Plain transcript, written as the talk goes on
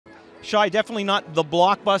Shi, definitely not the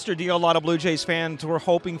blockbuster deal a lot of Blue Jays fans were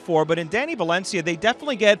hoping for, but in Danny Valencia, they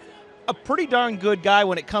definitely get a pretty darn good guy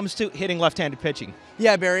when it comes to hitting left-handed pitching.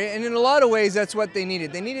 Yeah, Barry, and in a lot of ways, that's what they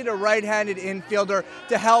needed. They needed a right-handed infielder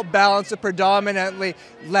to help balance a predominantly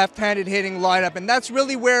left-handed hitting lineup, and that's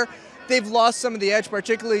really where they've lost some of the edge,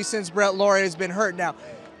 particularly since Brett Laurie has been hurt. Now,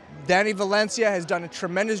 Danny Valencia has done a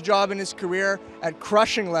tremendous job in his career at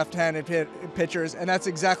crushing left-handed pitchers, and that's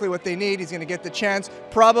exactly what they need. He's going to get the chance,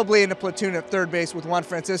 probably in a platoon at third base with Juan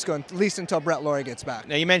Francisco, at least until Brett Laurie gets back.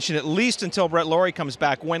 Now, you mentioned at least until Brett Laurie comes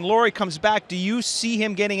back. When Laurie comes back, do you see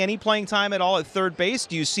him getting any playing time at all at third base?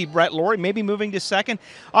 Do you see Brett Laurie maybe moving to second?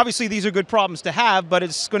 Obviously, these are good problems to have, but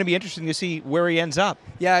it's going to be interesting to see where he ends up.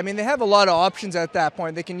 Yeah, I mean, they have a lot of options at that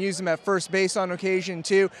point. They can use him at first base on occasion,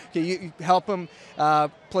 too. You help him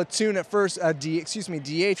platoon at first,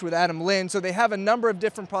 DH with Adam Lynn. So they have a number of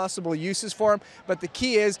different possible uses for him. But the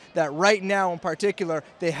key is that right now in particular,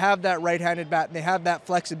 they have that right-handed bat and they have that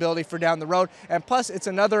flexibility for down the road. And plus, it's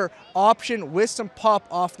another option with some pop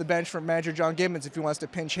off the bench from manager John Gibbons if he wants to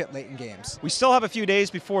pinch hit late in games. We still have a few days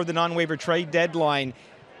before the non-waiver trade deadline.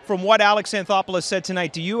 From what Alex Anthopoulos said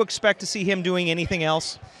tonight, do you expect to see him doing anything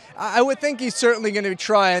else? I would think he's certainly going to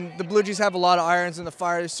try, and the Blue Jays have a lot of irons in the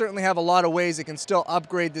fire. They certainly have a lot of ways they can still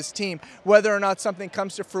upgrade this team. Whether or not something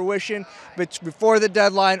comes to fruition before the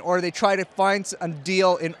deadline or they try to find a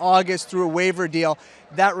deal in August through a waiver deal,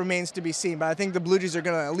 that remains to be seen. But I think the Blue Jays are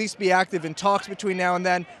going to at least be active in talks between now and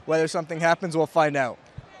then. Whether something happens, we'll find out.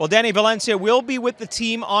 Well, Danny Valencia will be with the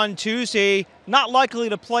team on Tuesday. Not likely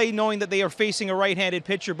to play knowing that they are facing a right-handed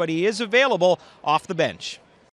pitcher, but he is available off the bench.